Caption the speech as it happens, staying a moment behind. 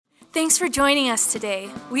Thanks for joining us today.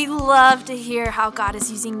 We love to hear how God is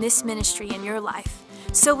using this ministry in your life.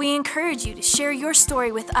 So we encourage you to share your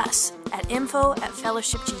story with us at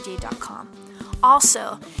info@fellowshipgj.com.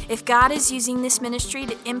 Also, if God is using this ministry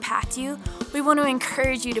to impact you, we want to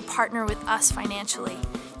encourage you to partner with us financially.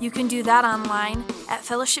 You can do that online at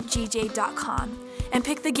fellowshipgj.com and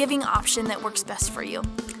pick the giving option that works best for you.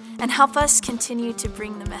 And help us continue to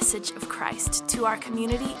bring the message of Christ to our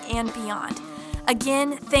community and beyond.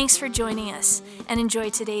 Again, thanks for joining us and enjoy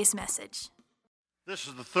today's message. This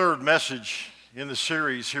is the third message in the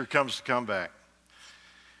series, Here Comes the Comeback.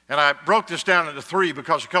 And I broke this down into three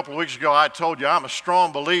because a couple of weeks ago I told you I'm a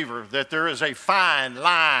strong believer that there is a fine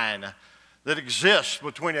line that exists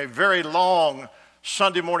between a very long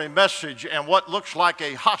Sunday morning message and what looks like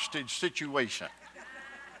a hostage situation.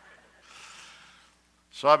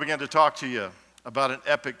 So I began to talk to you about an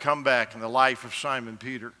epic comeback in the life of Simon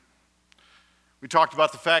Peter. We talked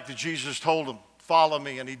about the fact that Jesus told him, "Follow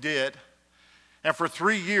me," and he did. And for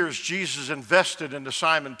 3 years, Jesus invested into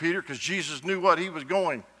Simon Peter because Jesus knew what he was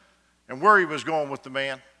going and where he was going with the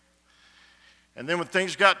man. And then when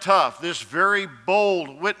things got tough, this very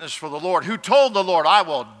bold witness for the Lord, who told the Lord, "I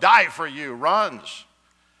will die for you," runs.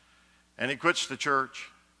 And he quits the church.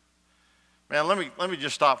 Man, let me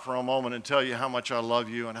just stop for a moment and tell you how much I love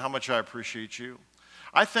you and how much I appreciate you.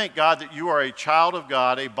 I thank God that you are a child of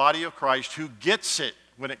God, a body of Christ who gets it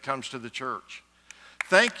when it comes to the church.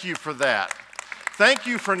 Thank you for that. Thank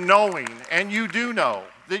you for knowing, and you do know,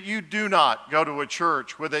 that you do not go to a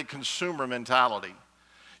church with a consumer mentality.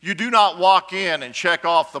 You do not walk in and check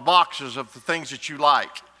off the boxes of the things that you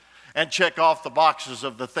like and check off the boxes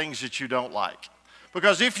of the things that you don't like.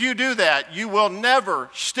 Because if you do that, you will never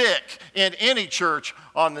stick in any church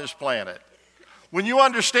on this planet. When you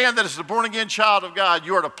understand that as a born-again child of God,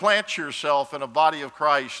 you are to plant yourself in a body of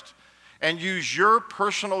Christ and use your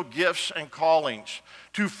personal gifts and callings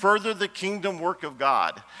to further the kingdom work of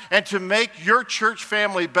God and to make your church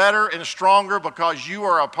family better and stronger because you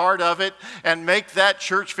are a part of it, and make that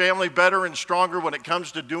church family better and stronger when it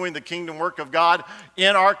comes to doing the kingdom work of God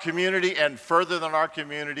in our community and further than our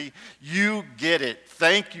community. You get it.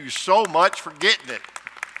 Thank you so much for getting it.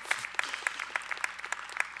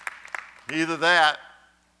 Either that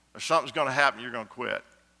or something's going to happen, you're going to quit.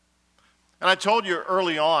 And I told you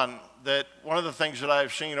early on that one of the things that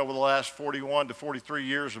I've seen over the last 41 to 43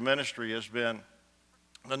 years of ministry has been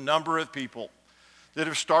the number of people that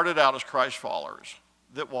have started out as Christ followers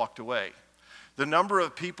that walked away. The number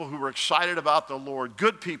of people who were excited about the Lord,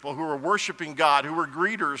 good people who were worshiping God, who were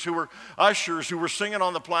greeters, who were ushers, who were singing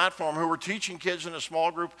on the platform, who were teaching kids in a small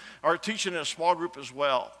group, or teaching in a small group as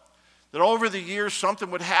well. That over the years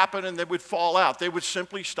something would happen and they would fall out. They would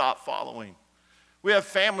simply stop following. We have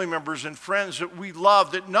family members and friends that we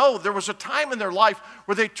love that know there was a time in their life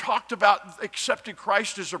where they talked about accepting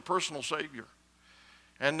Christ as their personal Savior.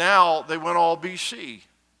 And now they went all BC,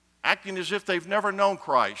 acting as if they've never known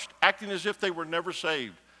Christ, acting as if they were never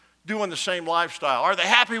saved, doing the same lifestyle. Are they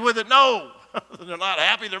happy with it? No. They're not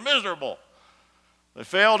happy. They're miserable. They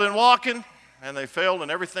failed in walking, and they failed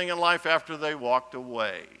in everything in life after they walked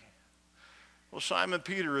away. Well, Simon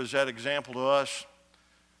Peter is that example to us.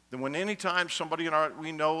 That when any time somebody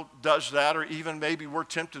we know does that, or even maybe we're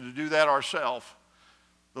tempted to do that ourselves,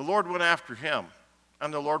 the Lord went after him,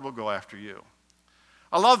 and the Lord will go after you.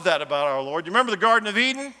 I love that about our Lord. You remember the Garden of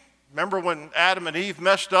Eden? Remember when Adam and Eve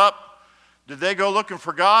messed up? Did they go looking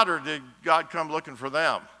for God, or did God come looking for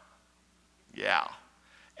them? Yeah.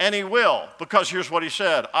 And he will, because here's what he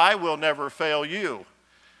said: "I will never fail you,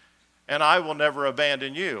 and I will never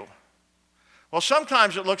abandon you." Well,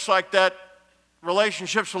 sometimes it looks like that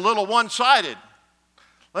relationship's a little one-sided.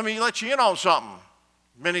 Let me let you in on something.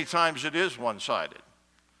 Many times it is one-sided.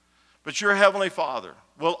 But your Heavenly Father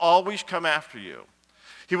will always come after you.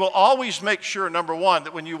 He will always make sure, number one,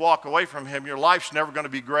 that when you walk away from him, your life's never going to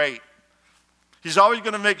be great. He's always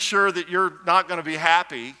going to make sure that you're not going to be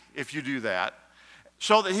happy if you do that,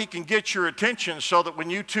 so that he can get your attention, so that when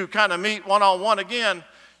you two kind of meet one-on-one again,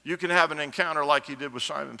 you can have an encounter like he did with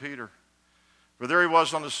Simon Peter. For there he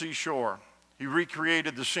was on the seashore. He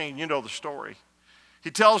recreated the scene. You know the story. He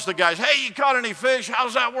tells the guys, "Hey, you caught any fish?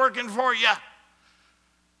 How's that working for you?"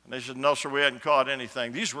 And they said, "No, sir, we hadn't caught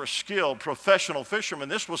anything." These were skilled, professional fishermen.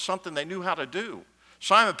 This was something they knew how to do.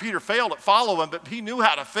 Simon Peter failed at following, but he knew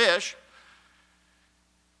how to fish.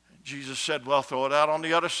 Jesus said, "Well, throw it out on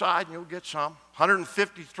the other side and you'll get some."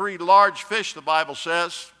 153 large fish, the Bible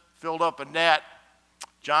says, filled up a net.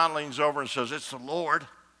 John leans over and says, "It's the Lord."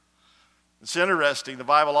 It's interesting. The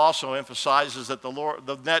Bible also emphasizes that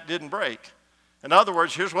the net didn't break. In other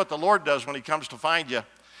words, here's what the Lord does when he comes to find you.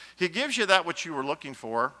 He gives you that which you were looking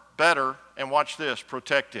for, better, and watch this,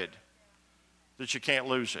 protected, that you can't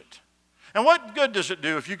lose it. And what good does it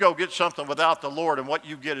do if you go get something without the Lord and what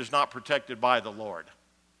you get is not protected by the Lord?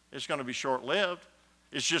 It's going to be short-lived.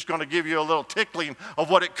 It's just going to give you a little tickling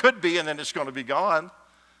of what it could be, and then it's going to be gone.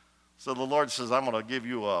 So the Lord says, I'm going to give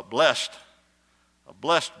you a blessed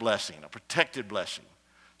blessing, a protected blessing.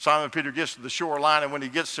 Simon Peter gets to the shoreline, and when he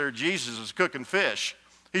gets there, Jesus is cooking fish.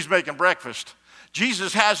 He's making breakfast.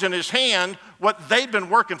 Jesus has in his hand what they'd been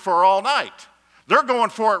working for all night. They're going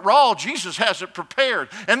for it raw. Jesus has it prepared.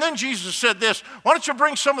 And then Jesus said this, why don't you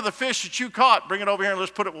bring some of the fish that you caught, bring it over here and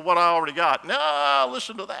let's put it with what I already got. No,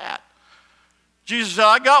 listen to that. Jesus said,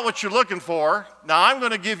 I got what you're looking for. Now I'm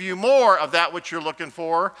going to give you more of that which you're looking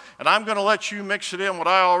for, and I'm going to let you mix it in what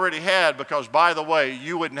I already had because, by the way,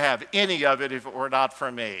 you wouldn't have any of it if it were not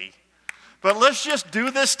for me. But let's just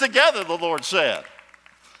do this together, the Lord said.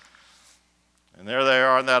 And there they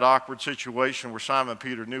are in that awkward situation where Simon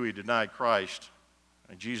Peter knew he denied Christ.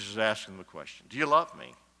 And Jesus asked him the question, do you love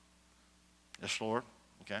me? Yes, Lord.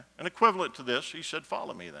 Okay. And equivalent to this, he said,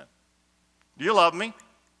 follow me then. Do you love me?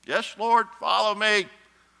 Yes, Lord, follow me.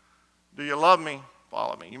 Do you love me?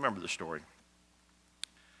 Follow me. You remember the story.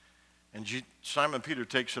 And Simon Peter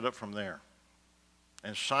takes it up from there.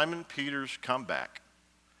 And Simon Peter's comeback,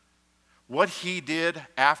 what he did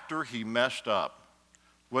after he messed up,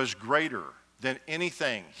 was greater than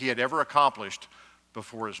anything he had ever accomplished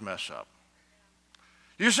before his mess up.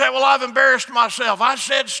 You say, well, I've embarrassed myself. I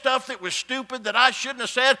said stuff that was stupid that I shouldn't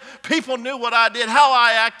have said. People knew what I did, how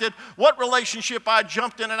I acted, what relationship I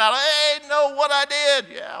jumped in and out of. They know what I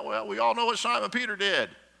did. Yeah, well, we all know what Simon Peter did.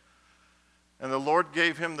 And the Lord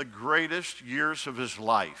gave him the greatest years of his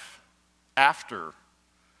life after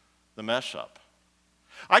the mess up.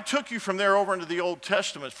 I took you from there over into the Old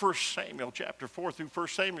Testament, 1 Samuel chapter 4 through 1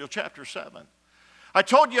 Samuel chapter 7. I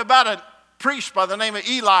told you about a priest by the name of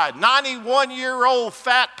Eli, 91-year-old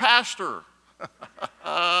fat pastor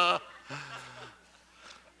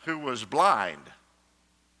who was blind.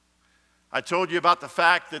 I told you about the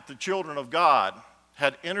fact that the children of God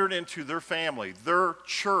had entered into their family, their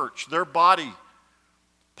church, their body,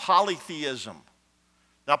 polytheism.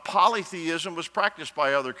 Now, polytheism was practiced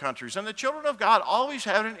by other countries, and the children of God always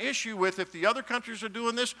had an issue with, if the other countries are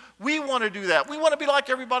doing this, we want to do that. We want to be like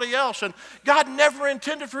everybody else, and God never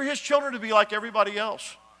intended for his children to be like everybody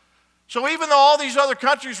else. So even though all these other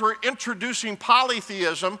countries were introducing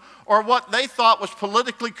polytheism, or what they thought was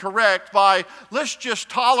politically correct by, let's just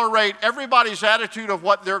tolerate everybody's attitude of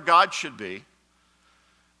what their God should be,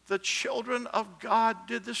 the children of God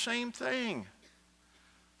did the same thing.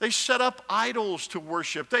 They set up idols to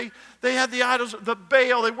worship. They had the idols, the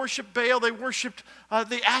Baal. They worshiped Baal. They worshiped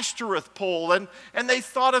the Ashtoreth pole. And they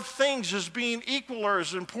thought of things as being equal or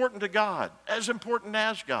as important to God, as important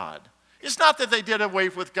as God. It's not that they did away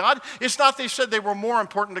with God. It's not they said they were more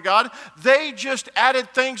important to God. They just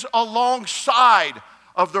added things alongside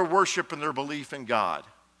of their worship and their belief in God.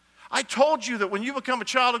 I told you that when you become a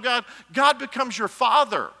child of God, God becomes your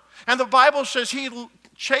father. And the Bible says he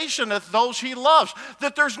chasteneth those he loves.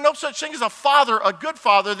 That there's no such thing as a father, a good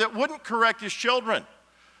father, that wouldn't correct his children.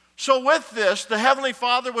 So with this, the Heavenly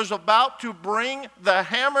Father was about to bring the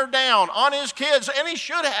hammer down on his kids, and he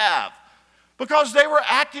should have, because they were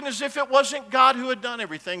acting as if it wasn't God who had done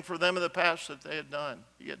everything for them in the past that they had done.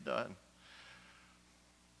 He had done.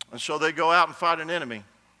 And so they go out and fight an enemy,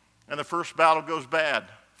 and the first battle goes bad.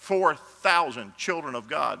 4,000 children of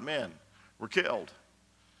God, men, were killed.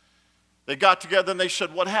 They got together and they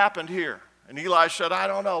said, what happened here? And Eli said, I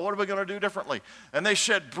don't know. What are we going to do differently? And they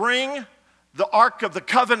said, bring the Ark of the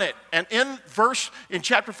Covenant. And in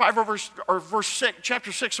chapter 5 or verse 6,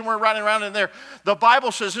 chapter 6, somewhere right around in there, the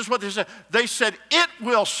Bible says, this is what they said. They said, it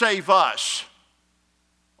will save us.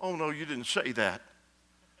 Oh, no, you didn't say that.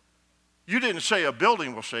 You didn't say a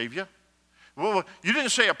building will save you. Well, you didn't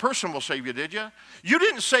say a person will save you, did you? You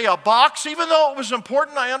didn't say a box, even though it was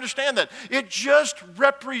important. I understand that. It just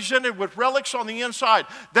represented with relics on the inside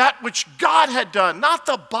that which God had done, not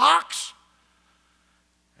the box.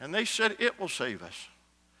 And they said, it will save us.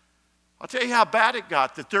 I'll tell you how bad it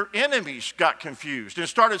got, that their enemies got confused and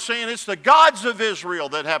started saying it's the gods of Israel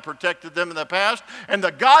that have protected them in the past, and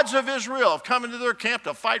the gods of Israel have come into their camp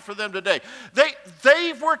to fight for them today.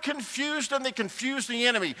 They were confused, and they confused the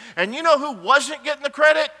enemy. And you know who wasn't getting the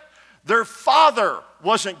credit? Their father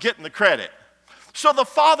wasn't getting the credit. So the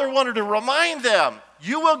father wanted to remind them,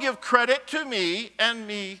 you will give credit to me and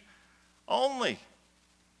me only.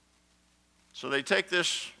 So they take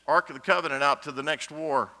this Ark of the Covenant out to the next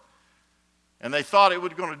war. And they thought it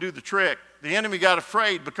was going to do the trick. The enemy got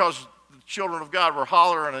afraid because the children of God were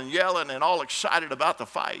hollering and yelling and all excited about the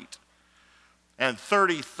fight. and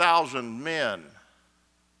 30,000 men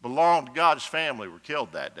belonged to God's family were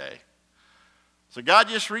killed that day. So God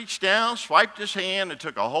just reached down, swiped his hand, and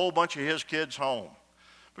took a whole bunch of his kids home.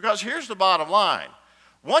 Because here's the bottom line.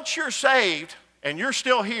 Once you're saved and you're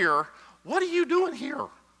still here, what are you doing here?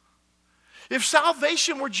 If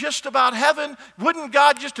salvation were just about heaven, wouldn't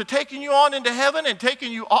God just have taken you on into heaven and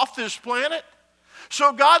taken you off this planet?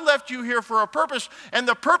 So God left you here for a purpose, and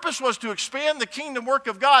the purpose was to expand the kingdom work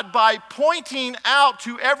of God by pointing out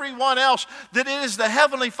to everyone else that it is the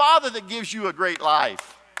Heavenly Father that gives you a great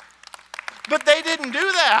life. But they didn't do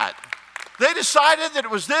that. They decided that it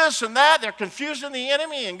was this and that. They're confusing the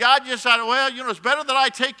enemy, and God just decided, well, it's better that I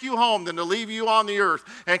take you home than to leave you on the earth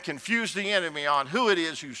and confuse the enemy on who it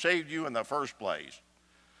is who saved you in the first place.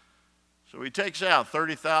 So he takes out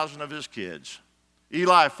 30,000 of his kids.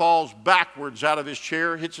 Eli falls backwards out of his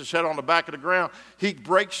chair, hits his head on the back of the ground. He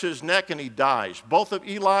breaks his neck and he dies. Both of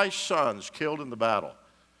Eli's sons killed in the battle.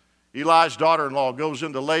 Eli's daughter-in-law goes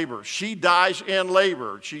into labor. She dies in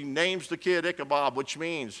labor. She names the kid Ichabod, which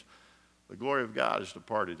means the glory of God is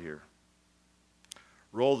departed here.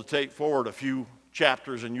 Roll the tape forward a few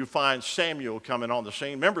chapters and you find Samuel coming on the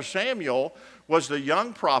scene. Remember, Samuel was the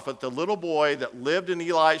young prophet, the little boy that lived in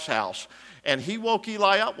Eli's house. And he woke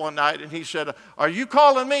Eli up one night and he said, "Are you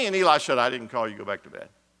calling me?" And Eli said, "I didn't call you, go back to bed."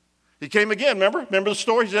 He came again, remember the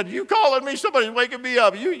story? He said, "You calling me? Somebody's waking me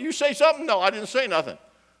up. You say something?" "No, I didn't say nothing."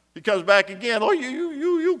 He comes back again. "Oh,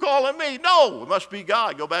 you calling me?" "No, it must be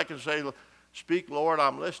God." Go back and say, "Speak, Lord,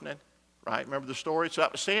 I'm listening." Right? Remember the story? It's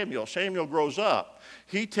up with Samuel. Samuel grows up.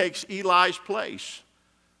 He takes Eli's place.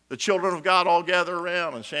 The children of God all gather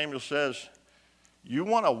around, and Samuel says, "You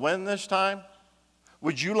want to win this time?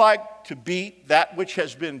 Would you like to beat that which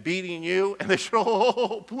has been beating you?" And they say,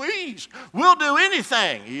 "Oh, please, we'll do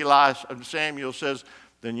anything." Samuel says,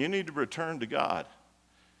 "Then you need to return to God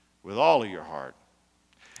with all of your heart.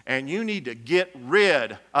 And you need to get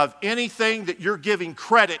rid of anything that you're giving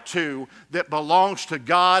credit to that belongs to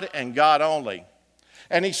God and God only."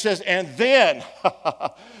 And he says, "And then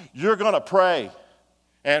you're going to pray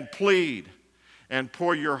and plead and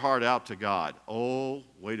pour your heart out to God." Oh,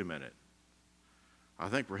 wait a minute. I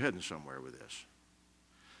think we're heading somewhere with this.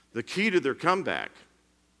 The key to their comeback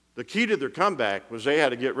was they had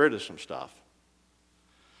to get rid of some stuff.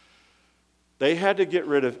 They had to get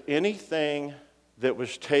rid of anything that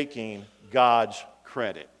was taking God's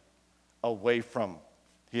credit away from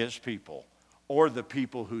his people or the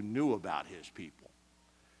people who knew about his people.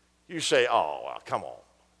 You say, "Oh, well, come on.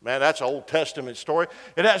 Man, that's an Old Testament story.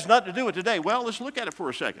 It has nothing to do with today." Well, let's look at it for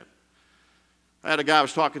a second. I had a guy I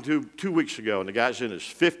was talking to 2 weeks ago, and the guy's in his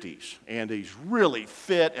 50s, and he's really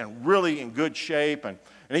fit and really in good shape, and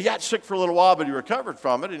he got sick for a little while, but he recovered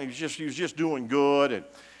from it, and he was just doing good,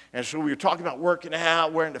 and so we were talking about working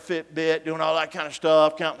out, wearing the Fitbit, doing all that kind of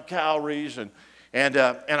stuff, counting the calories, and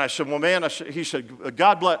I said, "Well, man," he said,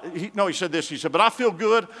 "God bless," he said this, he said, "But I feel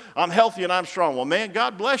good, I'm healthy, and I'm strong." "Well, man,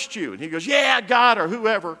 God blessed you." And he goes, "Yeah, God or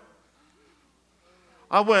whoever."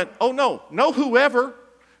 I went, "Oh, no whoever,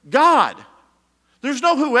 God. There's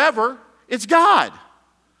no whoever, it's God."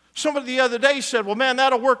 Somebody the other day said, "Well, man,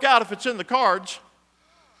 that'll work out if it's in the cards."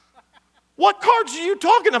 What cards are you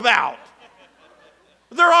talking about?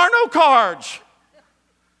 There are no cards.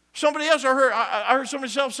 Somebody else, I heard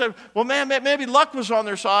somebody else say, "Well, man, maybe luck was on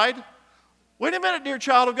their side." Wait a minute, dear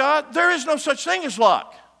child of God. There is no such thing as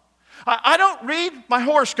luck. I don't read my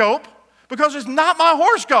horoscope because it's not my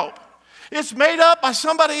horoscope. It's made up by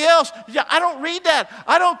somebody else. Yeah, I don't read that.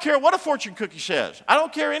 I don't care what a fortune cookie says. I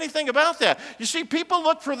don't care anything about that. You see, people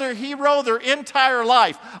look for their hero their entire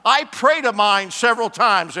life. I pray to mine several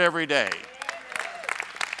times every day.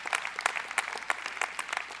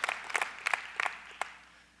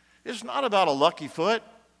 It's not about a lucky foot.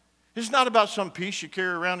 It's not about some piece you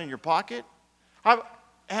carry around in your pocket. I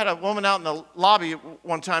had a woman out in the lobby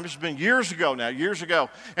one time, this has been years ago,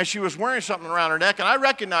 and she was wearing something around her neck, and I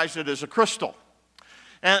recognized it as a crystal.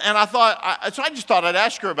 And I thought, so I just thought I'd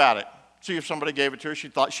ask her about it, see if somebody gave it to her. She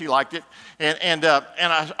thought she liked it. And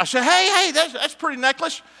I said, hey, that's a pretty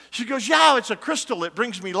necklace. She goes, "Yeah, it's a crystal. It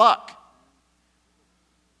brings me luck."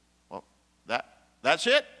 Well, that's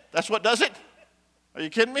it? That's what does it? Are you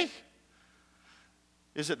kidding me?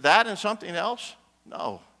 Is it that and something else?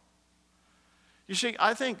 No. You see,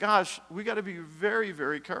 I think, guys, we got to be very,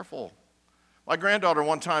 very careful. My granddaughter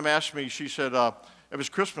one time asked me, she said, it was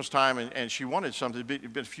Christmas time, and she wanted something.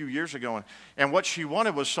 It'd been a few years ago, and what she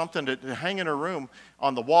wanted was something to hang in her room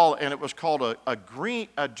on the wall, and it was called a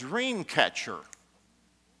dream catcher.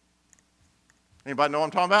 Anybody know what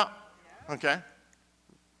I'm talking about? Yeah. Okay.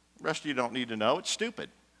 The rest of you don't need to know. It's stupid.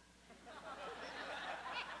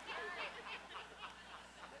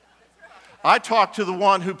 I talk to the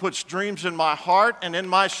one who puts dreams in my heart and in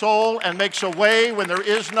my soul and makes a way when there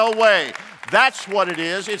is no way. That's what it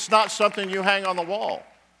is. It's not something you hang on the wall.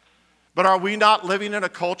 But are we not living in a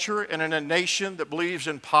culture and in a nation that believes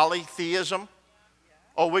in polytheism?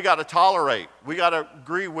 Oh, we got to tolerate. We got to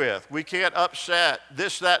agree with. We can't upset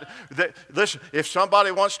this, that. Listen, if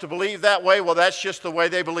somebody wants to believe that way, well, that's just the way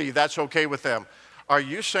they believe. That's okay with them. Are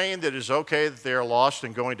you saying that it's okay that they're lost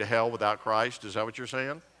and going to hell without Christ? Is that what you're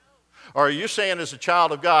saying? Or are you saying as a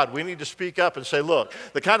child of God, we need to speak up and say, look,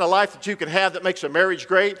 the kind of life that you can have that makes a marriage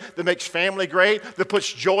great, that makes family great, that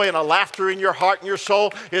puts joy and a laughter in your heart and your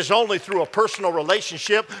soul is only through a personal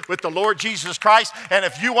relationship with the Lord Jesus Christ. And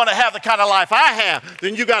if you want to have the kind of life I have,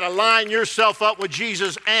 then you got to line yourself up with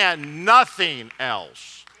Jesus and nothing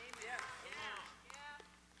else.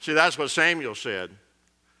 See, that's what Samuel said.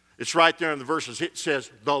 It's right there in the verses. It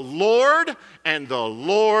says, the Lord and the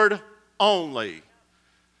Lord only.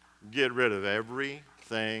 Get rid of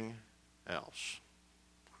everything else.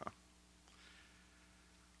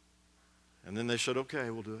 And then they said,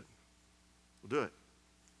 okay, we'll do it. We'll do it.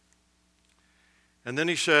 And then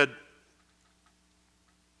he said,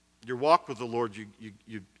 your walk with the Lord,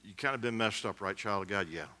 you kind of been messed up, right, child of God?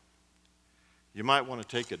 Yeah. You might want to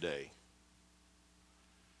take a day.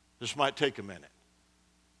 This might take a minute.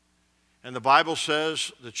 And the Bible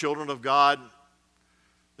says the children of God,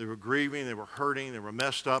 they were grieving, they were hurting, they were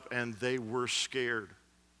messed up, and they were scared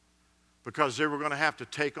because they were going to have to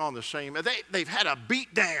take on the same. They've had a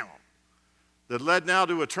beat down that led now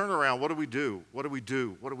to a turnaround. What do we do? What do we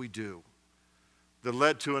do? What do we do? That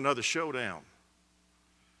led to another showdown.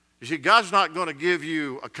 You see, God's not going to give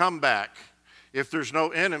you a comeback if there's no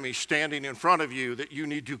enemy standing in front of you that you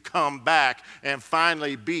need to come back and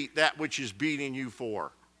finally beat that which is beating you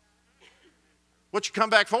for. What you come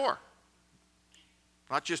back for?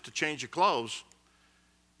 Not just to change your clothes.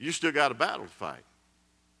 You still got a battle to fight.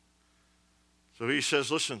 So he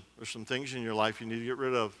says, listen, there's some things in your life you need to get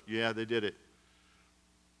rid of. Yeah, they did it.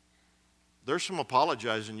 There's some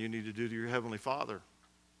apologizing you need to do to your Heavenly Father.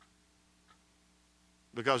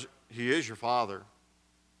 Because He is your Father.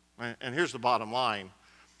 And here's the bottom line.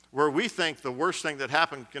 Where we think the worst thing that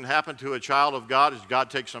can happen to a child of God is God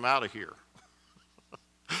takes them out of here.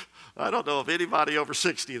 I don't know of anybody over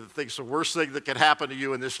 60 that thinks the worst thing that could happen to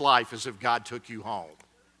you in this life is if God took you home.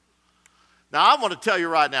 Now, I want to tell you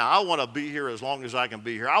right now, I want to be here as long as I can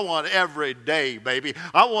be here. I want every day, baby.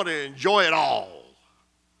 I want to enjoy it all.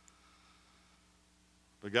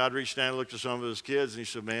 But God reached down and looked at some of His kids and He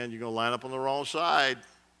said, man, you're going to line up on the wrong side.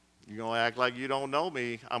 You're going to act like you don't know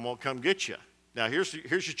me. I'm going to come get you. Now, here's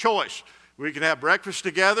your choice. We can have breakfast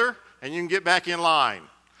together and you can get back in line.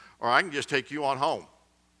 Or I can just take you on home.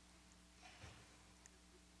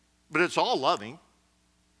 But it's all loving.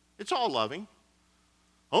 It's all loving.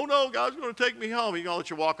 Oh no, God's going to take me home. He's going to let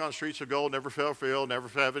you walk on streets of gold, never fail field, never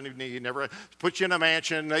have any need, never put you in a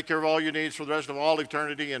mansion, take care of all your needs for the rest of all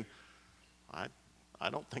eternity. And I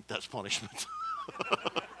don't think that's punishment.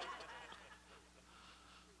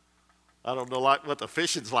 I don't know what the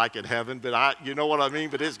fishing's like in heaven, but you know what I mean,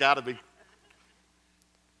 but it's got to be.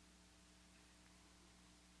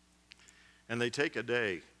 And they take a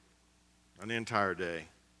day, an entire day.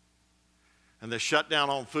 And they shut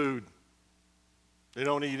down on food. They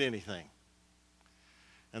don't eat anything.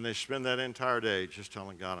 And they spend that entire day just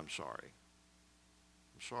telling God, I'm sorry.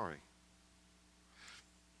 I'm sorry.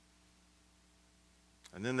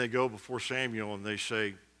 And then they go before Samuel and they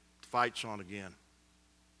say, the fight's on again.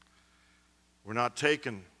 We're not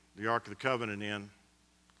taking the Ark of the Covenant in.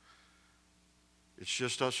 It's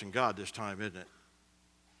just us and God this time, isn't it?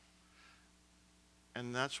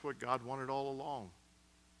 And that's what God wanted all along.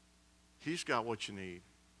 He's got what you need.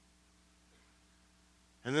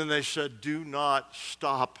 And then they said, do not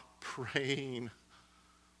stop praying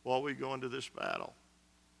while we go into this battle.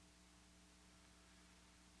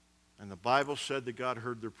 And the Bible said that God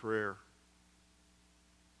heard their prayer.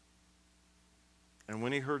 And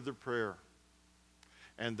when He heard their prayer,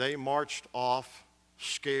 and they marched off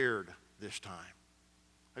scared this time.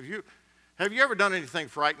 Have you ever done anything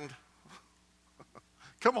frightened?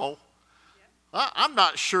 Come on. I'm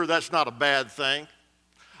not sure that's not a bad thing.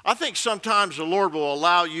 I think sometimes the Lord will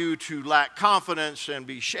allow you to lack confidence and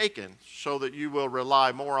be shaken so that you will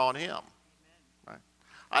rely more on Him. Right?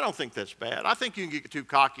 I don't think that's bad. I think you can get too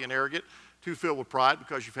cocky and arrogant, too filled with pride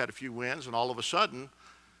because you've had a few wins and all of a sudden,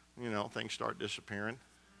 things start disappearing.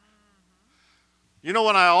 You know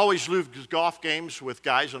when I always lose golf games with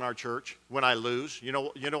guys in our church, when I lose, you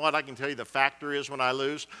know what I can tell you the factor is when I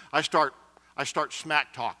lose? I start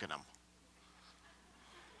smack talking them.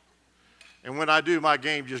 And when I do, my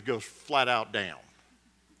game just goes flat out down.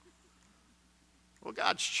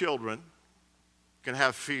 God's children can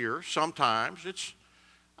have fear sometimes.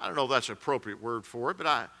 I don't know if that's an appropriate word for it,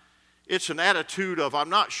 but it's an attitude of, I'm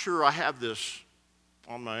not sure I have this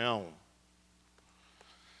on my own.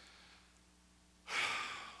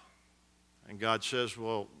 And God says,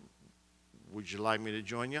 well, would you like me to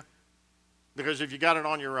join you? Because if you got it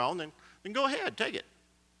on your own, then go ahead, take it.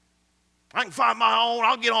 I can find my own.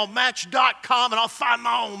 I'll get on Match.com and I'll find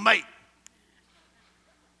my own mate.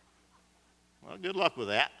 Well, good luck with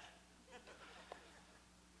that.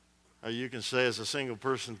 Or you can say as a single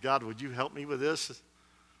person, God, would you help me with this?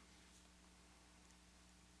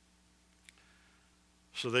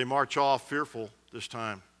 So they march off fearful this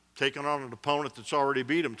time, taking on an opponent that's already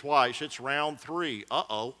beat them twice. It's round 3.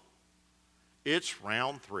 Uh-oh. It's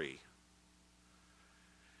round 3.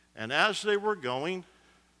 And as they were going,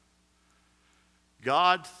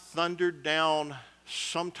 God thundered down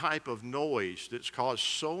some type of noise that's caused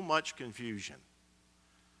so much confusion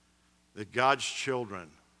that God's children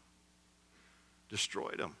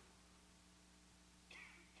destroyed them.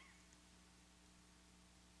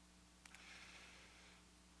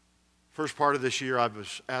 First part of this year, I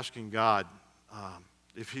was asking God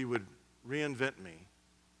if he would reinvent me.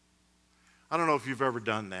 I don't know if you've ever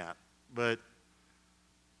done that, but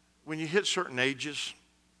when you hit certain ages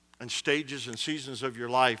and stages and seasons of your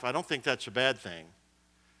life, I don't think that's a bad thing.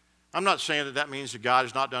 I'm not saying that means that God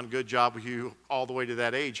has not done a good job with you all the way to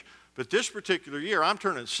that age, but this particular year, I'm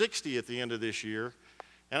turning 60 at the end of this year,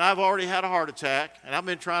 and I've already had a heart attack, and I've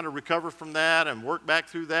been trying to recover from that and work back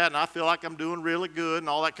through that, and I feel like I'm doing really good and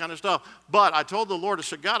all that kind of stuff. But I told the Lord, I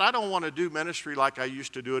said, God, I don't want to do ministry like I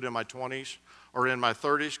used to do it in my 20s or in my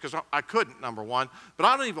 30s, because I couldn't, number one, but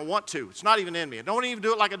I don't even want to. It's not even in me. I don't even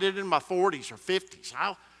do it like I did in my 40s or 50s.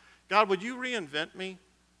 God, would you reinvent me?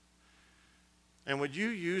 And would you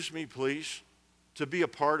use me, please, to be a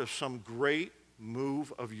part of some great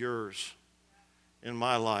move of yours in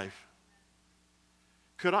my life?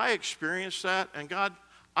 Could I experience that? And God,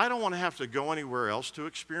 I don't want to have to go anywhere else to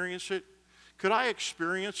experience it. Could I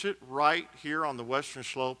experience it right here on the Western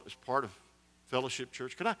Slope as part of Fellowship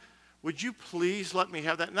Church? Would you please let me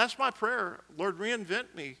have that? And that's my prayer. Lord,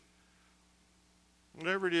 reinvent me.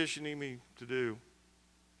 Whatever it is you need me to do,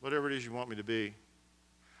 whatever it is you want me to be.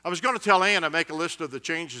 I was going to tell Ann to make a list of the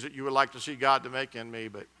changes that you would like to see God to make in me,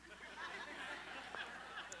 but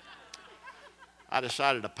I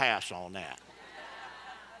decided to pass on that.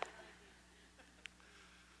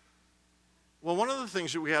 Well, one of the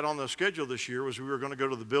things that we had on the schedule this year was we were going to go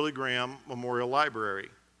to the Billy Graham Memorial Library.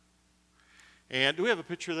 And do we have a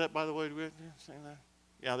picture of that, by the way? Do we have that?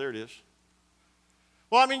 Yeah, there it is.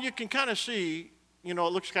 Well, I mean, you can kind of see, it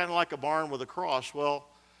looks kind of like a barn with a cross. Well,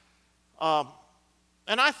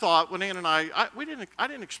 and I thought when Ann and I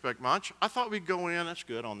didn't expect much. I thought we'd go in, that's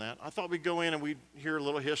good on that. I thought we'd go in and we'd hear a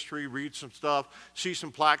little history, read some stuff, see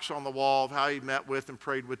some plaques on the wall of how he met with and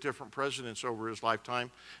prayed with different presidents over his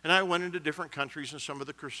lifetime. And I went into different countries and some of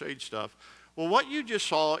the crusade stuff. Well, what you just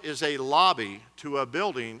saw is a lobby to a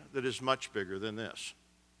building that is much bigger than this.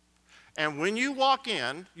 And when you walk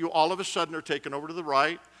in, you all of a sudden are taken over to the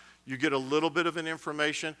right. You get a little bit of an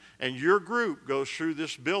information, and your group goes through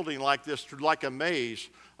this building like this, through like a maze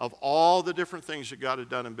of all the different things that God had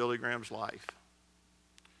done in Billy Graham's life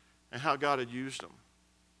and how God had used them.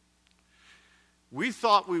 We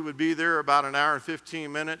thought we would be there about an hour and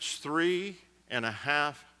 15 minutes.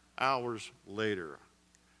 3.5 hours later,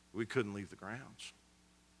 we couldn't leave the grounds.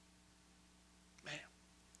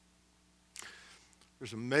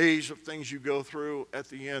 There's a maze of things you go through. At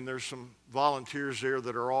the end, there's some volunteers there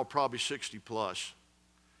that are all probably 60 plus.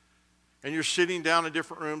 And you're sitting down in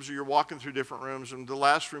different rooms, or you're walking through different rooms. And the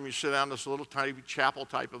last room, you sit down in this little tiny chapel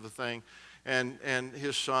type of a thing. And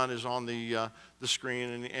his son is on the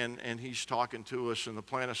screen, and he's talking to us, and the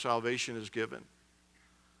plan of salvation is given.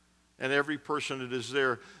 And every person that is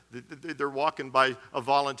there, they're walking by a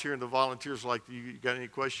volunteer, and the volunteer's like, you got any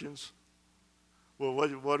questions? Well,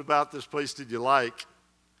 what about this place did you like?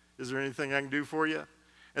 Is there anything I can do for you?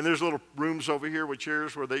 And there's little rooms over here with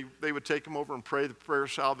chairs where they would take them over and pray the prayer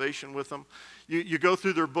of salvation with them. You go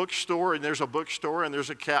through their bookstore, and there's a bookstore, and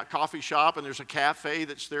there's a coffee shop, and there's a cafe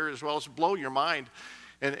that's there as well. It's blow your mind.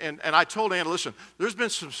 And I told Ann, listen, there's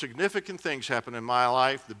been some significant things happen in my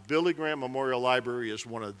life. The Billy Graham Memorial Library is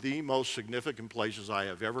one of the most significant places I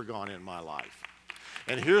have ever gone in my life.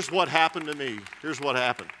 And here's what happened to me. Here's what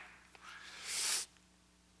happened.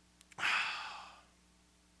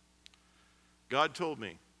 God told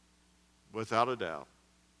me, without a doubt,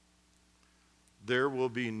 there will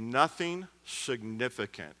be nothing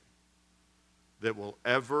significant that will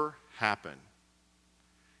ever happen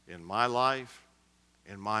in my life,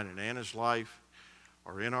 in mine and Anna's life,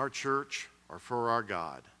 or in our church or for our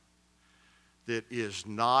God that is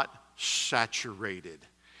not saturated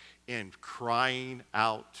in crying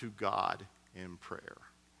out to God in prayer.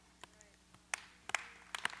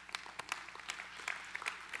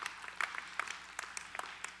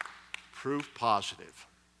 Proof positive.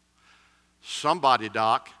 Somebody,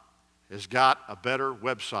 Doc, has got a better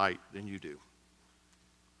website than you do.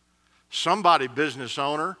 Somebody, business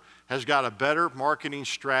owner, has got a better marketing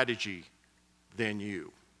strategy than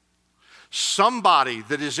you. Somebody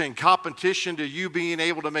that is in competition to you being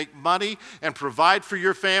able to make money and provide for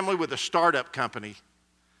your family with a startup company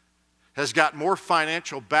has got more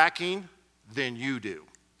financial backing than you do.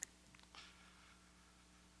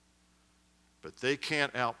 But they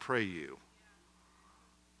can't outpray you.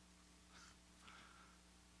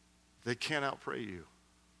 They can't outpray you.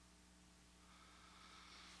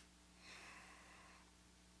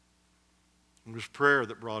 It was prayer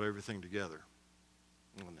that brought everything together,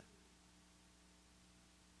 wasn't it?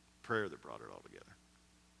 Prayer that brought it all together.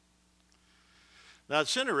 Now,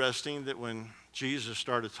 it's interesting that when Jesus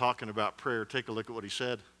started talking about prayer, take a look at what he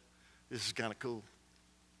said. This is kind of cool.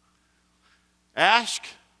 Ask,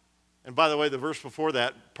 and by the way, the verse before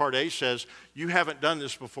that, part A says, you haven't done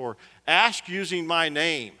this before. Ask using my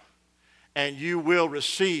name, and you will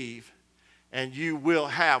receive, and you will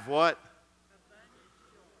have what?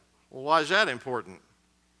 Well, why is that important?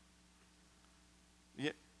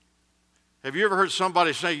 Have you ever heard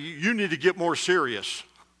somebody say, you need to get more serious?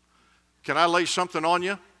 Can I lay something on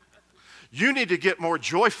you? You need to get more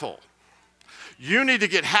joyful. You need to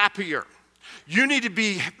get happier. You need to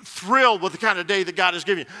be thrilled with the kind of day that God has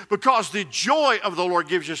given you, because the joy of the Lord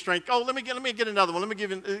gives you strength. Oh, let me get another one. Let me give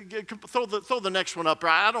you, throw the next one up.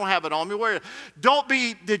 I don't have it on me. Don't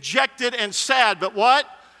be dejected and sad, but what?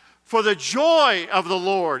 For the joy of the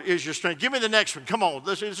Lord is your strength. Give me the next one. Come on.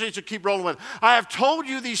 Let's keep rolling with it. I have told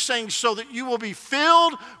you these things so that you will be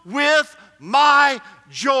filled with my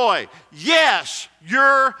joy. Yes,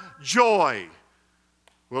 your joy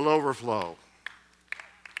will overflow.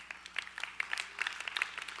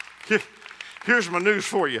 Here's my news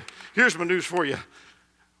for you.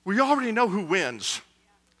 We already know who wins.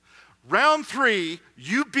 Round 3,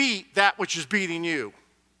 you beat that which is beating you.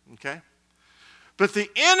 Okay? But the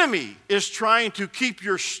enemy is trying to keep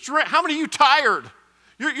your strength. How many of you tired?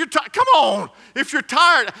 You're tired. Come on. If you're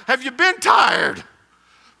tired, have you been tired?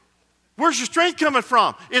 Where's your strength coming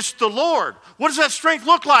from? It's the Lord. What does that strength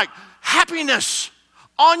look like? Happiness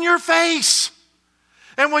on your face.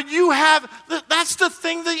 And when you have, that's the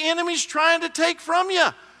thing the enemy's trying to take from you.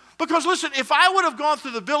 Because listen, if I would have gone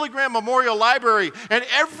through the Billy Graham Memorial Library and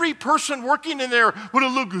every person working in there would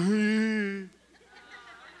have looked,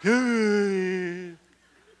 hey,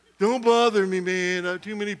 don't bother me, man. I have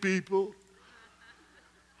too many people.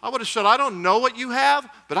 I would have said, I don't know what you have,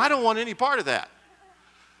 but I don't want any part of that.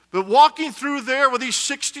 But walking through there with these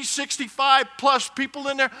 60, 65 plus people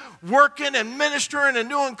in there working and ministering and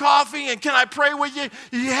doing coffee, and can I pray with you?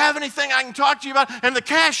 Do you have anything I can talk to you about? And the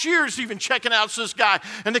cashier's even checking out this guy.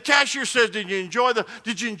 And the cashier says, did you enjoy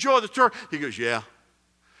the tour? He goes, yeah.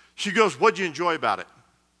 She goes, what'd you enjoy about it?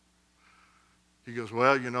 He goes,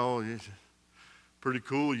 well, it's pretty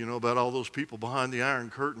cool, about all those people behind the Iron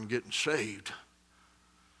Curtain getting saved.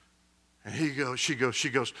 And she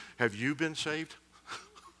goes, have you been saved?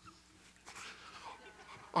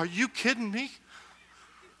 Are you kidding me?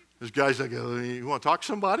 This guy's like, you want to talk to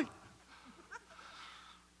somebody?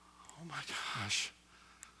 Oh my gosh.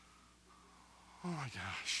 Oh my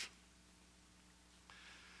gosh.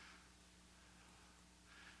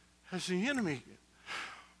 Has the enemy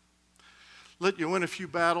let you win a few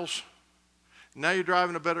battles? Now you're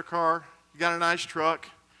driving a better car. You got a nice truck.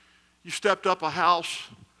 You stepped up a house.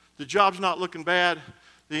 The job's not looking bad.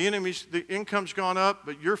 The income's gone up,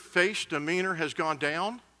 but your face demeanor has gone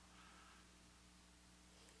down.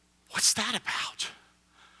 What's that about?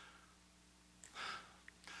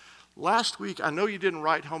 Last week, I know you didn't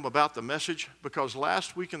write home about the message, because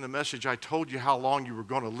last week in the message I told you how long you were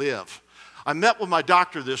going to live. I met with my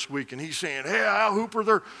doctor this week, and he's saying, hey, Al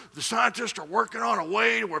Hooper, the scientists are working on a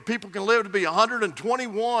way where people can live to be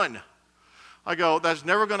 121. I go, that's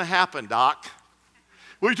never going to happen, Doc.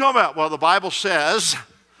 What are you talking about? Well, the Bible says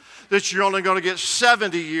that you're only going to get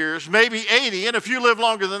 70 years, maybe 80, and if you live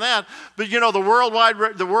longer than that. But the worldwide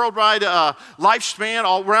lifespan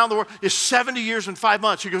all around the world is 70 years and 5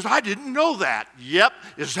 months. He goes, I didn't know that. Yep.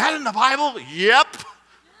 Is that in the Bible? Yep.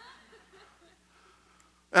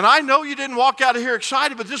 And I know you didn't walk out of here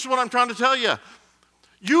excited, but this is what I'm trying to tell you.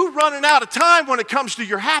 You're running out of time when it comes to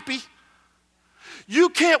your happy. You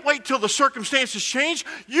can't wait till the circumstances change.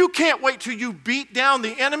 You can't wait till you beat down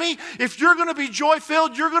the enemy. If you're going to be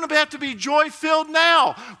joy-filled, you're going to have to be joy-filled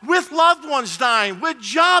now, with loved ones dying, with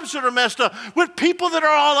jobs that are messed up, with people that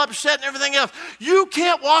are all upset and everything else. You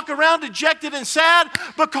can't walk around dejected and sad,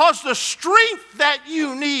 because the strength that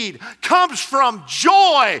you need comes from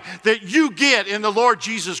joy that you get in the Lord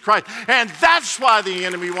Jesus Christ. And that's why the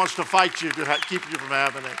enemy wants to fight you, to keep you from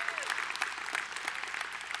having it.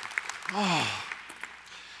 Oh,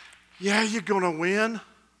 yeah, you're going to win.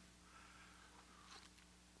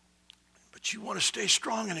 But you want to stay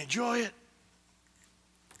strong and enjoy it.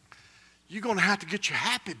 You're going to have to get your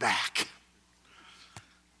happy back.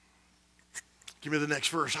 Give me the next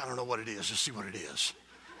verse. I don't know what it is. Let's see what it is.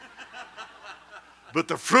 But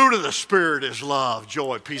the fruit of the Spirit is love,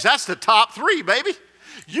 joy, peace. That's the top three, baby.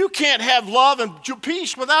 You can't have love and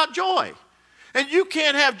peace without joy. And you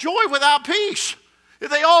can't have joy without peace. If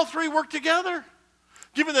they all three work together.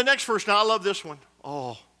 Give me the next verse. Now, I love this one.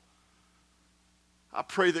 Oh, I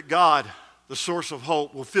pray that God, the source of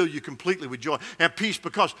hope, will fill you completely with joy and peace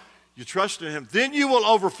because you trust in Him. Then you will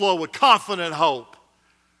overflow with confident hope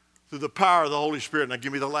through the power of the Holy Spirit. Now,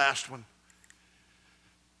 give me the last one.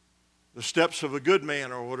 The steps of a good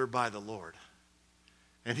man are ordered by the Lord,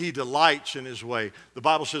 and He delights in His way. The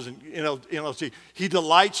Bible says in NLT, He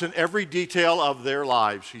delights in every detail of their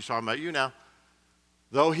lives. He's talking about you now.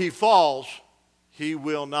 Though he falls, he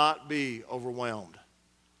will not be overwhelmed.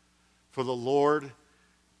 For the Lord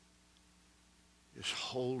is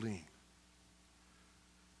holding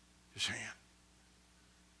His hand.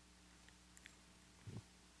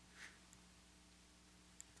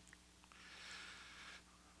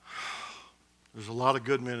 There's a lot of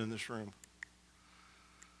good men in this room.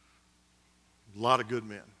 A lot of good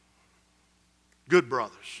men. Good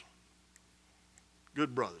brothers.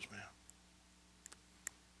 Good brothers, man.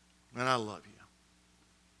 And I love you.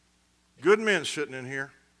 Good men sitting in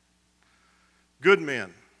here. Good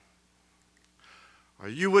men. Or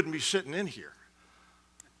you wouldn't be sitting in here.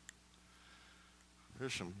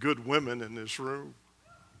 There's some good women in this room.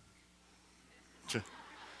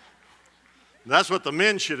 That's what the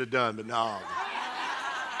men should have done, but no.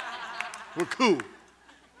 We're cool.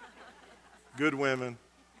 Good women.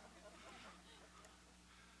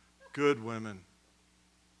 Good women.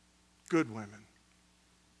 Good women.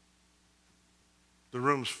 The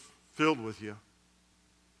room's filled with you.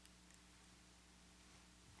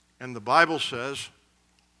 And the Bible says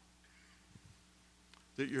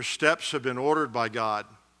that your steps have been ordered by God.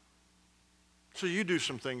 So you do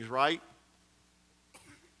some things right.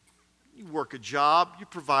 You work a job. You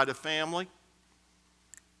provide a family.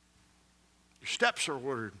 Your steps are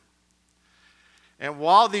ordered. And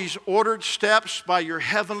while these ordered steps by your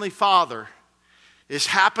Heavenly Father is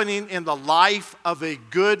happening in the life of a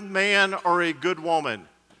good man or a good woman,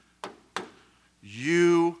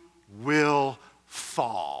 you will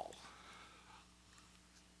fall.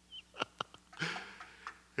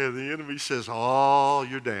 And the enemy says, oh,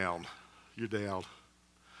 you're down. You're down.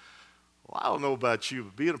 Well, I don't know about you,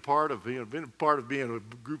 but being a part of being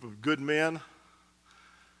a group of good men,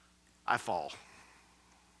 I fall.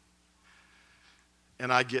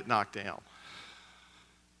 And I get knocked down.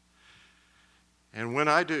 And when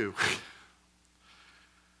I do,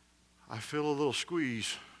 I feel a little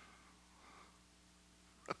squeeze.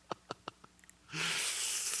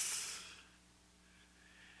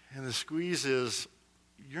 And the squeeze is,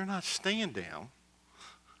 you're not staying down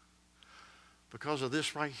because of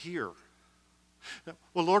this right here.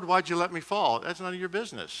 Well, Lord, why'd you let me fall? That's none of your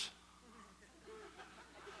business.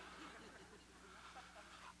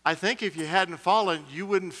 I think if you hadn't fallen, you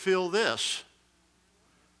wouldn't feel this.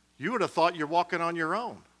 You would have thought you're walking on your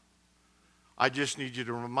own. I just need you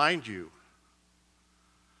to remind you,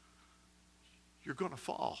 you're going to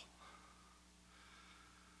fall.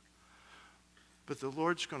 But the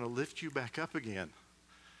Lord's going to lift you back up again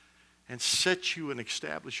and set you and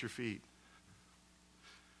establish your feet.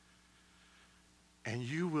 And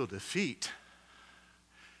you will defeat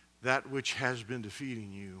that which has been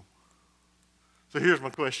defeating you. So here's my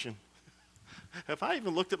question. Have I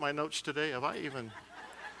even looked at my notes today? Have I even...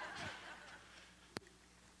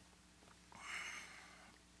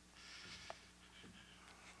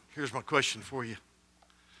 Here's my question for you.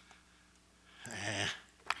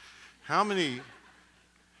 How many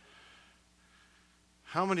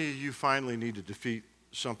of you finally need to defeat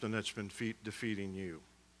something that's been defeating you?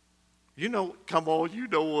 You know, come on, you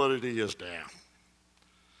know what it is now.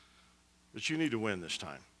 But you need to win this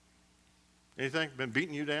time. Anything been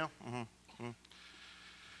beating you down? Mm-hmm.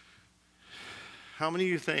 How many of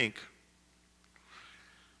you think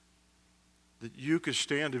that you could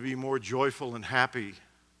stand to be more joyful and happy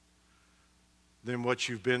than what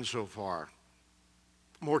you've been so far.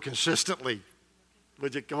 More consistently.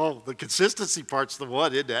 Would you call the consistency part's the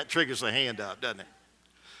one, isn't it? That triggers the hand up, doesn't it?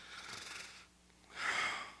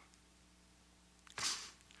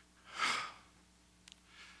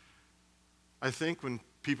 I think when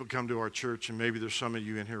people come to our church, and maybe there's some of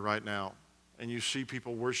you in here right now, and you see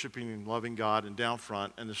people worshiping and loving God and down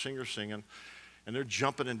front, and the singer's singing, and they're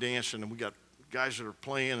jumping and dancing, and we got guys that are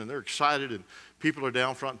playing, and they're excited, and people are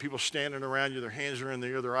down front, and people standing around you, their hands are in the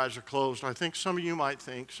air, their eyes are closed. I think some of you might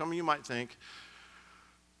think,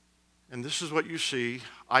 and this is what you see,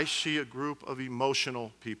 I see a group of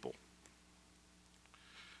emotional people.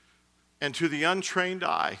 And to the untrained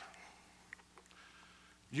eye,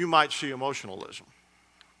 you might see emotionalism.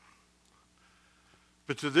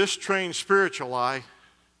 But to this trained spiritual eye,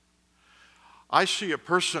 I see a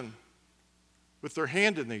person with their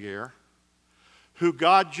hand in the air who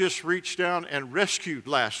God just reached down and rescued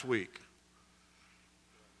last week.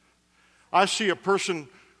 I see a person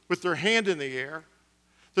with their hand in the air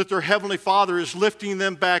that their Heavenly Father is lifting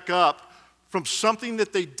them back up from something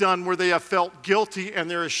that they've done where they have felt guilty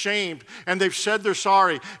and they're ashamed and they've said they're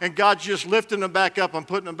sorry, and God's just lifting them back up and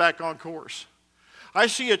putting them back on course. I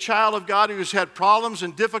see a child of God who's had problems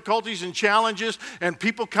and difficulties and challenges and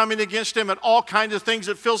people coming against him and all kinds of things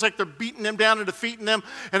that feels like they're beating them down and defeating them.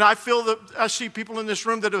 And I feel that I see people in this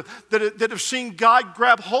room that have seen God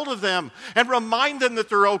grab hold of them and remind them that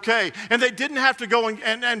they're okay. And they didn't have to go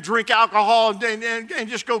and drink alcohol and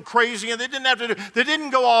just go crazy. And they didn't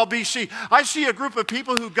go all BC. I see a group of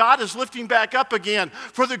people who God is lifting back up again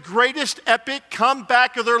for the greatest epic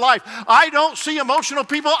comeback of their life. I don't see emotional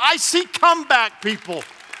people. I see comeback people.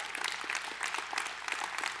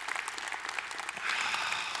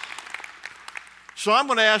 So I'm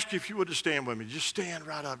going to ask you if you would to stand with me. Just stand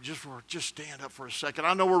right up. Just stand up for a second.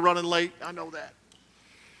 I know we're running late. I know that.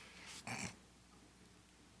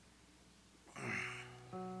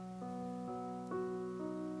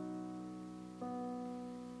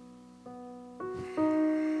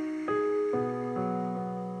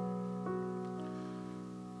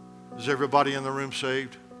 Is everybody in the room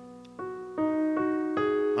saved?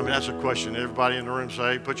 I mean, that's a question. Everybody in the room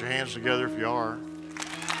saved? Put your hands together if you are.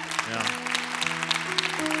 Yeah.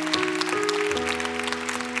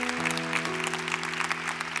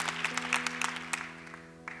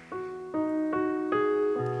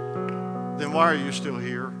 Then why are you still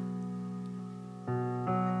here?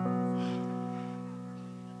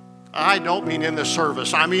 I don't mean in the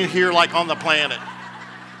service. I mean here like on the planet.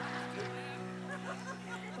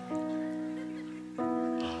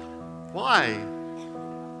 Why?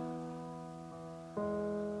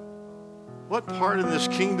 What part in this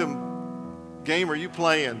kingdom game are you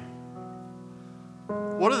playing?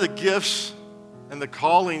 What are the gifts and the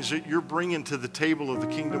callings that you're bringing to the table of the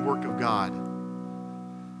kingdom work of God?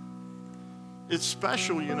 It's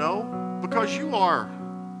special, you know, because you are.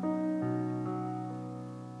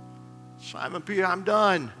 Simon Peter, I'm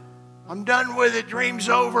done. I'm done with it. Dream's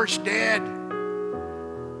over. It's dead.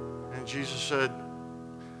 And Jesus said,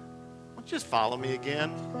 well, just follow me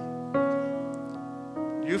again.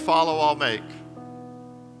 You follow, I'll make.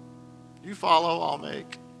 You follow, I'll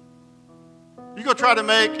make. You go try to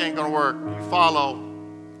make, ain't going to work. You follow,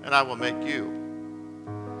 and I will make you.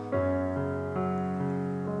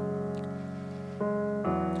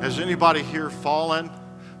 Has anybody here fallen,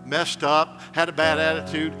 messed up, had a bad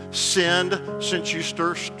attitude, sinned since you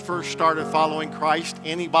first started following Christ?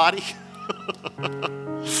 Anybody?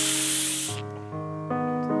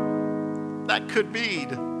 That could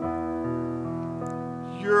mean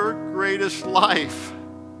your greatest life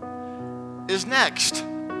is next.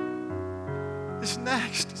 It's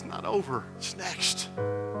next. It's not over. It's next.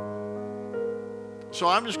 So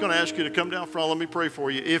I'm just going to ask you to come down front. Let me pray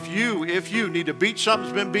for you. If you need to beat something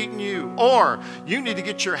that's been beating you, or you need to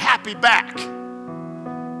get your happy back,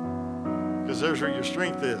 because there's where your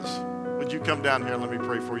strength is. Would you come down here and let me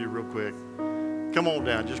pray for you real quick? Come on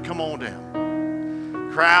down. Just come on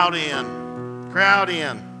down. Crowd in. Crowd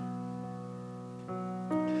in.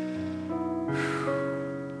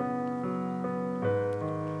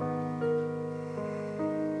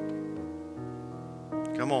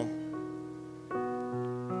 Come on.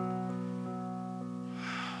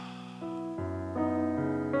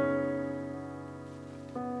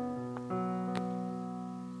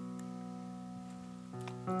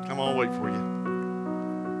 Come on, wait for you.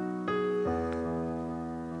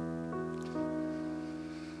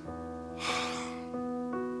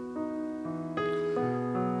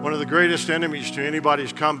 One of the greatest enemies to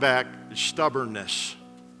anybody's comeback is stubbornness.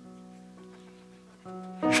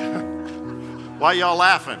 Why y'all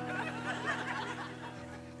laughing?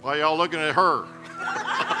 Why y'all looking at her?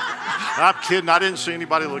 I'm kidding. I didn't see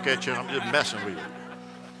anybody look at you. I'm just messing with you.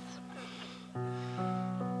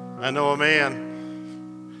 I know a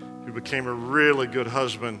man who became a really good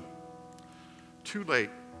husband too late.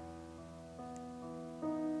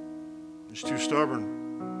 He's too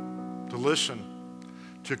stubborn to listen,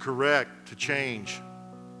 to correct, to change.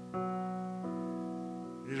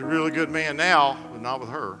 He's a really good man now, but not with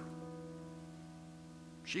her.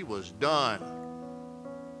 She was done.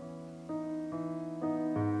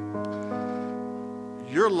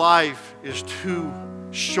 Your life is too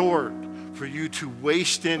short for you to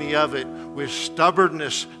waste any of it with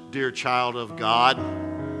stubbornness, dear child of God.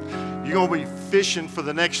 You're going to be fishing for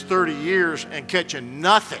the next 30 years and catching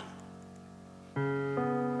nothing.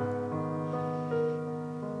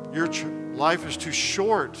 Your life is too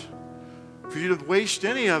short for you to waste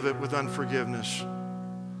any of it with unforgiveness.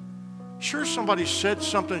 Sure, somebody said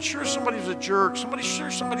something. Sure, somebody's a jerk.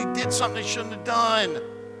 Sure, somebody did something they shouldn't have done.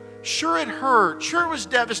 Sure, it hurt. Sure, it was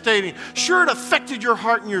devastating. Sure, it affected your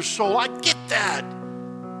heart and your soul. I get that.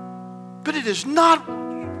 But it is not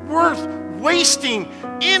worth wasting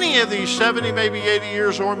any of these 70, maybe 80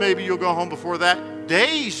 years, or maybe you'll go home before that,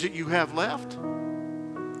 days that you have left.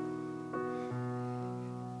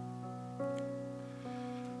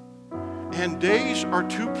 And days are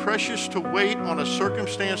too precious to wait on a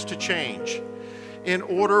circumstance to change in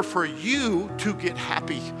order for you to get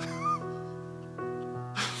happy.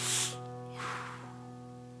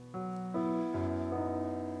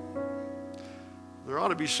 There ought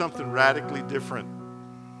to be something radically different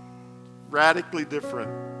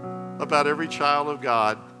about every child of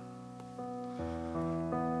God.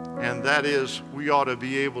 And that is, we ought to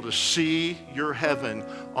be able to see your heaven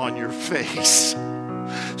on your face.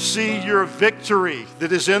 See your victory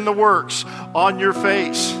that is in the works on your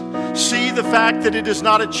face. See the fact that it is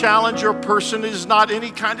not a challenge or person, it is not any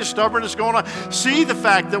kind of stubbornness going on. See the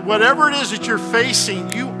fact that whatever it is that you're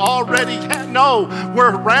facing, you already know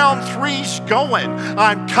where round 3's going.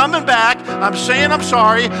 I'm coming back. I'm saying I'm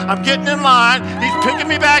sorry. I'm getting in line. He's picking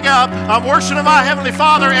me back up. I'm worshiping my Heavenly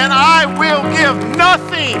Father, and I will give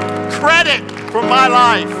nothing credit for my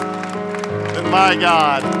life than my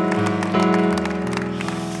God.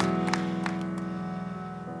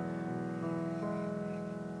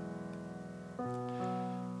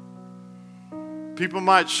 People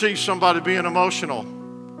might see somebody being emotional.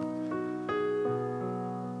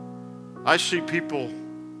 I see people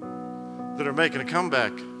that are making a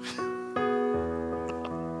comeback.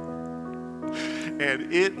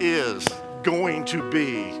 And it is going to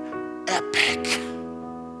be epic.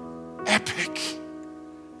 Epic.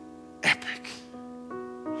 Epic.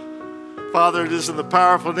 Father, it is in the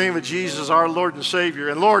powerful name of Jesus, our Lord and Savior.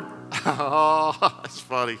 And Lord, oh, that's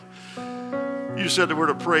funny. You said that we're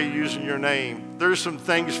to pray using your name. There's some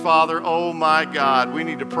things, Father, oh my God, we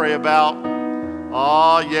need to pray about.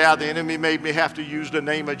 Oh yeah, the enemy made me have to use the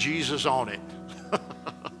name of Jesus on it.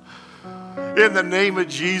 In the name of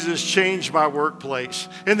Jesus, change my workplace.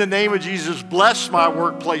 In the name of Jesus, bless my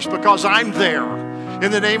workplace because I'm there. In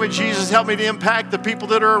the name of Jesus, help me to impact the people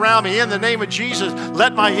that are around me. In the name of Jesus,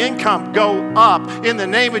 let my income go up. In the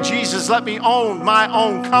name of Jesus, let me own my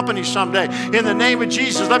own company someday. In the name of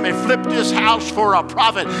Jesus, let me flip this house for a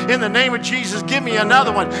profit. In the name of Jesus, give me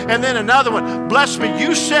another one and then another one. Bless me.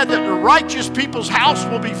 You said that the righteous people's house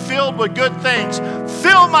will be filled with good things.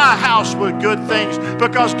 Fill my house with good things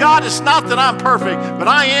because God, it's not that I'm perfect, but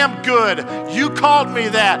I am good. You called me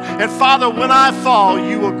that. And Father, when I fall,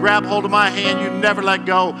 you will grab hold of my hand. You never let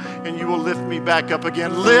go, and you will lift me back up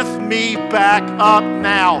again. Lift me back up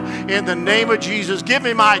now in the name of Jesus. Give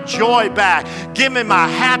me my joy back. Give me my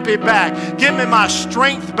happy back. Give me my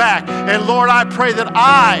strength back. And Lord, I pray that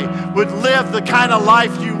I would live the kind of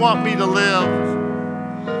life you want me to live.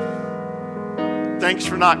 Thanks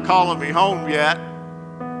for not calling me home yet.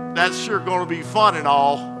 That's sure going to be fun and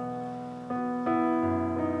all.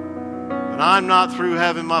 But I'm not through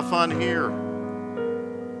having my fun here.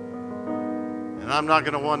 And I'm not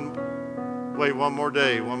going to wait one more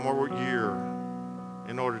day, one more year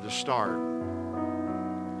in order to start.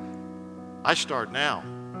 I start now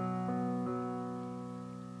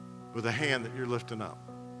with a hand that you're lifting up.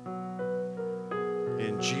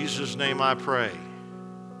 In Jesus' name I pray.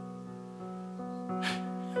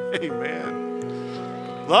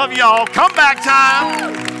 Amen. Love y'all. Come back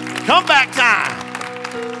time. Come back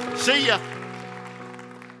time. See ya.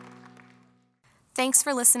 Thanks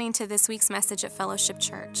for listening to this week's message at Fellowship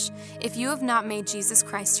Church. If you have not made Jesus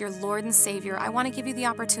Christ your Lord and Savior, I want to give you the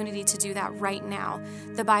opportunity to do that right now.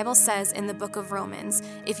 The Bible says in the book of Romans,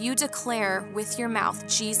 if you declare with your mouth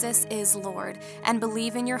Jesus is Lord and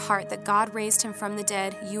believe in your heart that God raised him from the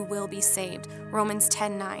dead, you will be saved. Romans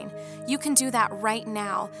 10:9. You can do that right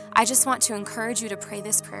now. I just want to encourage you to pray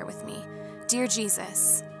this prayer with me. Dear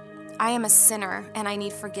Jesus, I am a sinner and I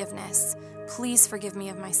need forgiveness. Please forgive me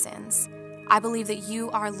of my sins. I believe that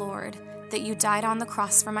you are Lord, that you died on the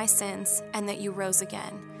cross for my sins, and that you rose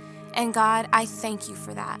again. And God, I thank you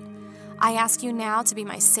for that. I ask you now to be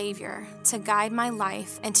my Savior, to guide my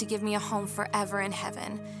life, and to give me a home forever in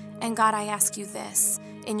heaven. And God, I ask you this,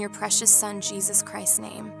 in your precious Son, Jesus Christ's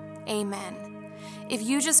name. Amen. If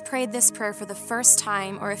you just prayed this prayer for the first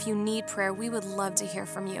time, or if you need prayer, we would love to hear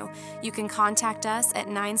from you. You can contact us at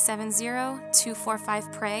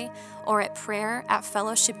 970-245-PRAY or at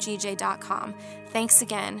prayer@fellowshipgj.com. Thanks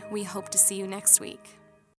again. We hope to see you next week.